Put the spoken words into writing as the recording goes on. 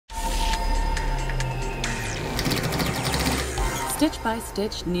Stitch by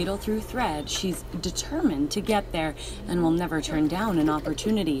stitch, needle through thread, she's determined to get there and will never turn down an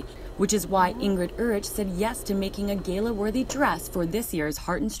opportunity, which is why Ingrid Urich said yes to making a gala-worthy dress for this year's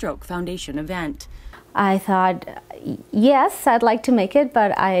Heart and Stroke Foundation event. I thought, yes, I'd like to make it,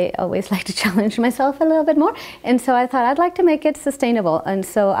 but I always like to challenge myself a little bit more. And so I thought I'd like to make it sustainable. And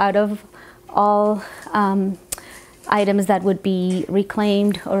so out of all items that would be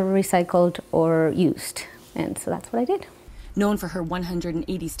reclaimed or recycled or used. And so that's what I did. Known for her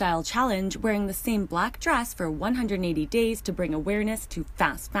 180 style challenge, wearing the same black dress for 180 days to bring awareness to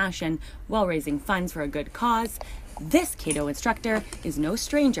fast fashion while raising funds for a good cause, this Cato instructor is no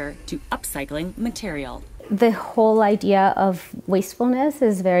stranger to upcycling material. The whole idea of wastefulness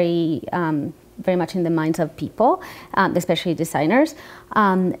is very much in the minds of people, especially designers,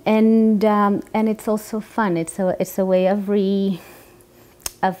 and it's also fun. It's a way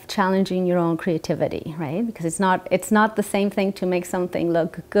of challenging your own creativity, right? Because it's not the same thing to make something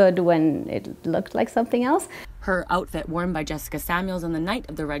look good when it looked like something else. Her outfit, worn by Jessica Samuels on the night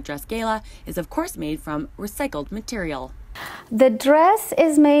of the Red Dress Gala, is of course made from recycled material. The dress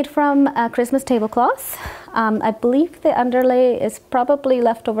is made from Christmas tablecloths. I believe the underlay is probably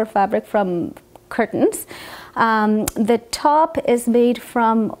leftover fabric from curtains. The top is made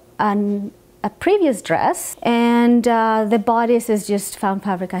from a previous dress, and the bodice is just found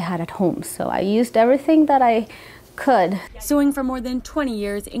fabric I had at home. So I used everything that I could. Sewing for more than 20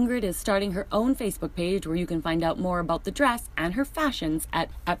 years, Ingrid is starting her own Facebook page where you can find out more about the dress and her fashions at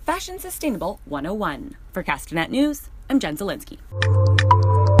Fashion Sustainable 101. For Castanet News, I'm Jen Zielinski.